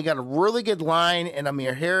 They got a really good line, and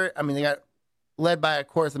Amir Herring. I mean, they got led by, of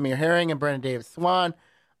course, Amir Herring and Brendan Davis Swan.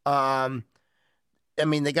 They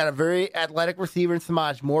got a very athletic receiver in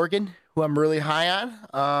Samaj Morgan, who I'm really high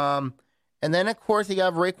on. And then, of course, you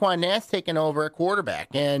got Raekwon Nance taking over at quarterback.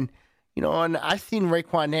 And, and I've seen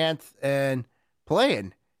Raekwon Nance and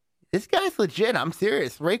playing. This guy's legit. I'm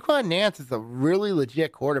serious. Raekwon Nance is a really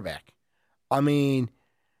legit quarterback. And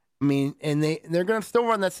they're going to still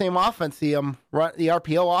run that same offense, the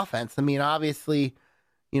RPO offense. I mean, obviously,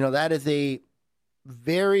 that is a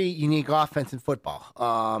very unique offense in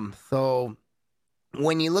football. So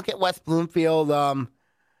when you look at West Bloomfield,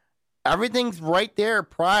 everything's right there,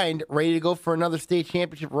 primed, ready to go for another state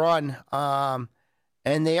championship run.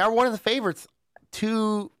 And they are one of the favorites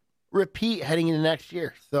to repeat heading into next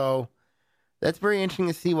year. So that's very interesting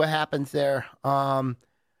to see what happens there. A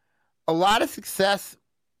lot of success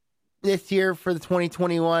this year for the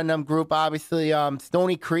 2021 group. Obviously,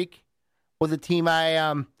 Stony Creek was a team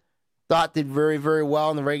I thought did very, very well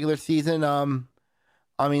in the regular season.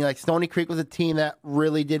 Stony Creek was a team that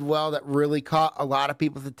really did well, that really caught a lot of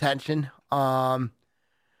people's attention. When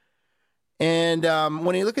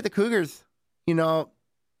you look at the Cougars,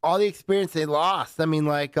 all the experience they lost. It's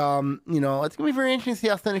going to be very interesting to see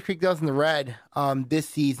how Stony Creek does in the red this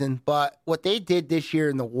season. But what they did this year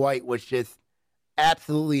in the white was just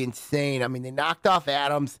absolutely insane. I mean, they knocked off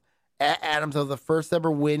Adams. Adams was the first ever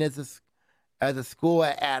win as a school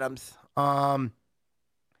at Adams.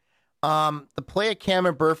 The play of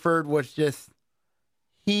Cameron Burford was just,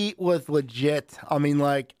 he was legit. I mean,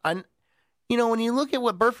 like, when you look at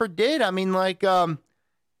what Burford did, I mean, like,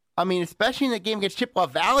 especially in the game against Chippewa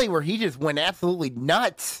Valley where he just went absolutely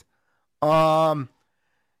nuts. I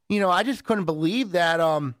just couldn't believe that.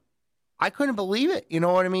 I couldn't believe it. You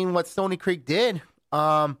know what I mean? What Stony Creek did.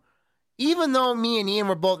 Even though me and Ian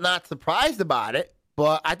were both not surprised about it,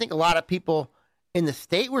 but I think a lot of people in the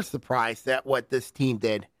state were surprised at what this team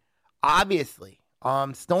did. Obviously,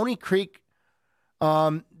 Stony Creek,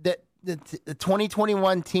 the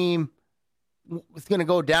 2021 team was going to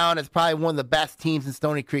go down as probably one of the best teams in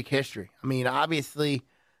Stony Creek history. I mean, obviously,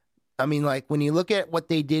 like when you look at what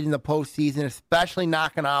they did in the postseason, especially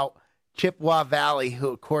knocking out Chippewa Valley, who,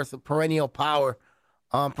 of course, a perennial power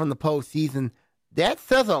from the postseason, that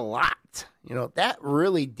says a lot. That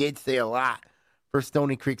really did say a lot for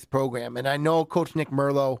Stony Creek's program. And I know Coach Nick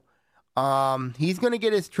Merlo, he's going to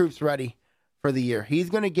get his troops ready for the year. He's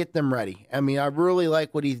going to get them ready. I mean, I really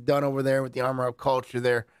like what he's done over there with the Armor Up culture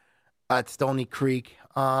there at Stony Creek.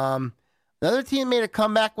 Another team made a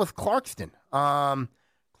comeback was Clarkston.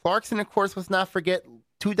 Clarkston, of course, let's not forget,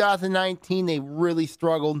 2019, they really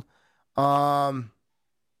struggled. And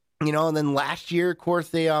then last year, of course,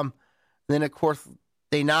 they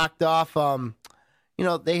knocked off,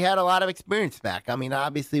 they had a lot of experience back. I mean,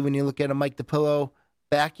 obviously, when you look at a Mike DePillo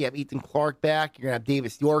back, you have Ethan Clark back, you're going to have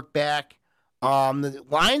Davis York back. The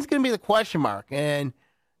line's going to be the question mark. And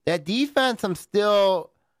that defense, I'm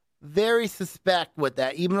still very suspect with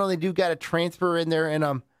that, even though they do got a transfer in there.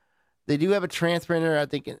 And they do have a transfer in there, I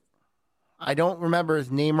think. I don't remember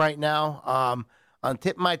his name right now on the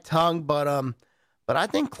tip of my tongue, but I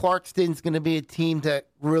think Clarkston's going to be a team to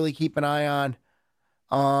really keep an eye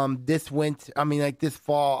on this winter. I mean, like this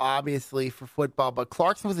fall, obviously, for football. But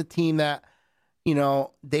Clarkston was a team that,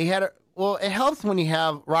 they had it helps when you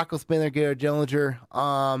have Rocco Spindler, Garrett Dillinger,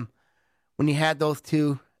 when you had those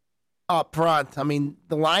two up front. I mean,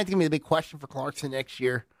 the line's going to be the big question for Clarkston next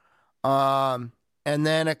year. And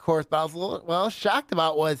then, of course, what I was a little shocked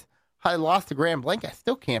about was how they lost to Grand Blanc. I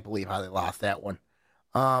still can't believe how they lost that one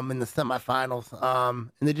in the semifinals,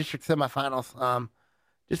 in the district semifinals.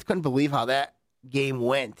 Just couldn't believe how that game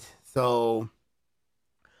went. So,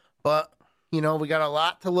 but, we got a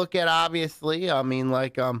lot to look at, obviously. I mean,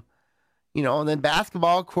 like, and then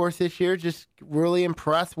basketball, of course, this year, just really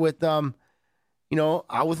impressed with, I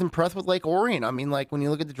was impressed with Lake Orion. I mean, like, when you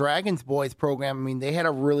look at the Dragons boys program, I mean, they had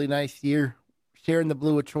a really nice year sharing the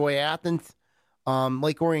blue with Troy Athens.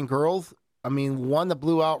 Lake Orion girls, I mean, won the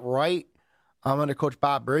blue outright under Coach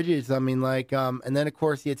Bob Bridges. I mean, like, and then, of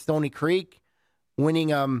course, you had Stony Creek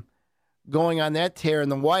winning, going on that tear in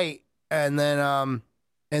the white, and then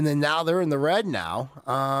now they're in the red now.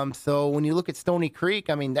 So when you look at Stony Creek,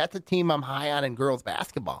 I mean, that's a team I'm high on in girls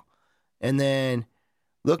basketball. And then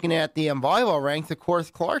looking at the volleyball ranks, of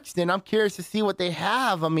course, Clarkston, I'm curious to see what they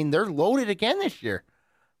have. I mean, they're loaded again this year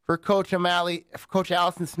for Coach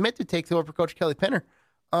Allison Smith, who takes over for Coach Kelly Pinner.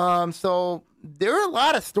 So there are a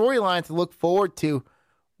lot of storylines to look forward to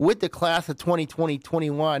with the class of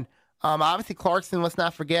 2020-21. Obviously, Clarkston, let's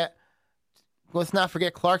not forget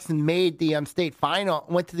Clarkston made the state final,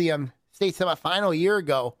 went to the state semifinal a year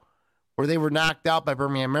ago, where they were knocked out by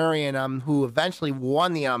Birmingham Marion, who eventually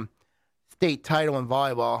won the state title in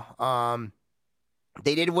volleyball.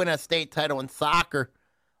 They did win a state title in soccer,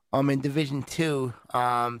 in Division II.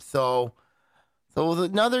 So it was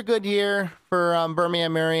another good year for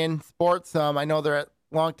Birmingham Marion sports. I know their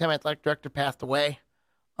longtime athletic director passed away,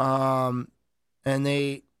 and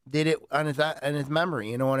they did it in his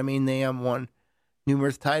memory. You know what I mean? They won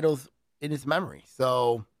numerous titles in his memory.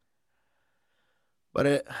 So, but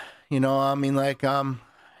it, I mean, like,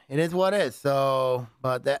 it is what it is. So,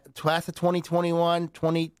 but that class of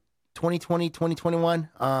 2020, 2021,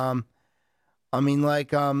 I mean,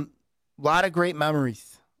 like, a lot of great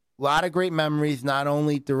memories. A lot of great memories, not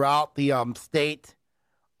only throughout the state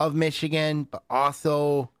of Michigan, but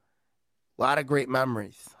also a lot of great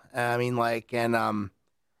memories. I mean, like, and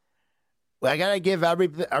I got to give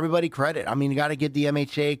everybody credit. I mean, you got to give the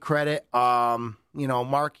MHA credit.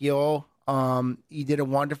 Mark Yule, he did a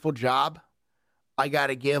wonderful job. I got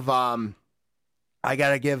to give the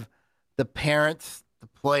parents, the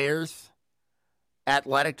players,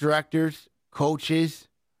 athletic directors, coaches,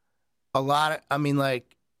 for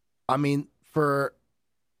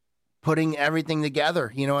putting everything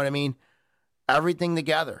together. You know what I mean? Everything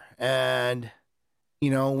together. And,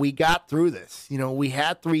 we got through this. We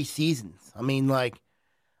had 3 seasons. I mean, like,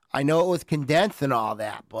 I know it was condensed and all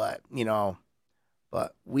that, but, it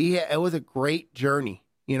was a great journey,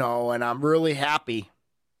 and I'm really happy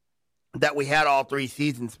that we had all 3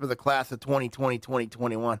 seasons for the class of 2020,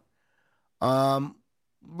 2021.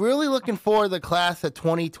 Really looking forward to the class of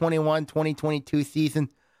 2021, 2022 season.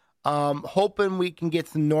 Hoping we can get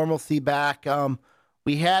some normalcy back.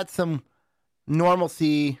 We had some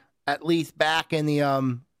normalcy at least back in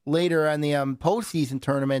the later in the postseason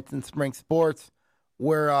tournaments in spring sports,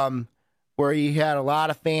 where you had a lot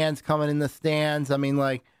of fans coming in the stands. I mean,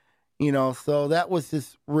 like, so that was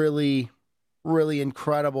just really, really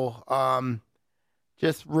incredible.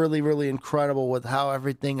 Just really, really incredible with how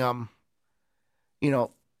everything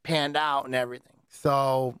panned out and everything.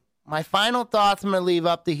 So my final thoughts I'm going to leave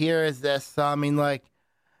up to here is this. I mean, like,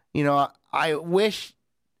 I wish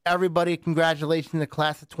everybody congratulations to the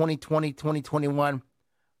class of 2020, 2021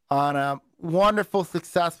 on wonderful,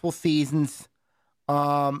 successful seasons.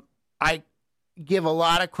 I give a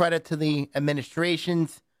lot of credit to the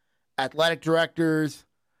administrations, athletic directors,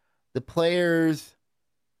 the players,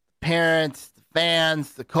 parents, the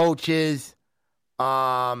fans, the coaches,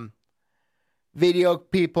 video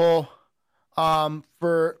people,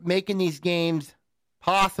 for making these games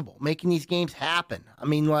possible, making these games happen. I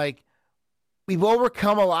mean, like, we've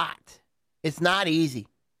overcome a lot. It's not easy.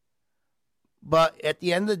 But at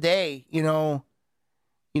the end of the day,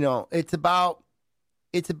 it's about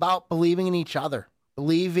believing in each other,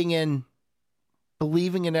 believing in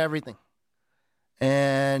everything.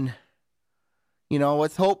 And,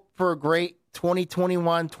 let's hope for a great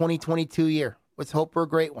 2021, 2022 year. Let's hope for a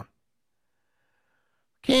great one.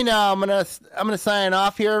 Okay, now I'm gonna sign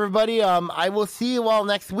off here, everybody. I will see you all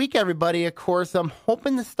next week, everybody. Of course, I'm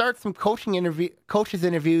hoping to start some coaches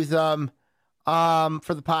interviews for the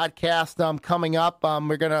podcast coming up.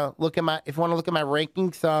 We're gonna look at if you want to look at my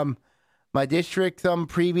rankings, my district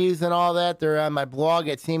previews and all that. They're on my blog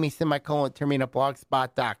at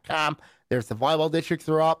sammy_terminablogspot.com. There's the volleyball districts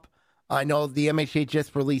are up. I know the MHA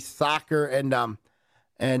just released soccer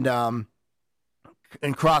and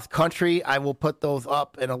cross country. I will put those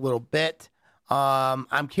up in a little bit.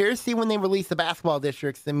 I'm curious to see when they release the basketball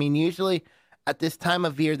districts. I mean, usually at this time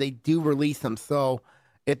of year, they do release them. So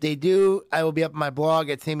if they do, I will be up on my blog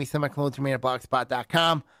at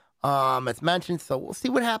sammy_terminablogspot.com. As mentioned, so we'll see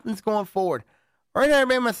what happens going forward. All right,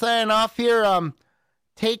 everybody, I'm signing off here.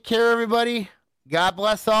 Take care, everybody. God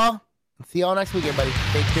bless all. See you all next week, everybody.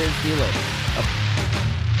 Take care and see you later. Bye.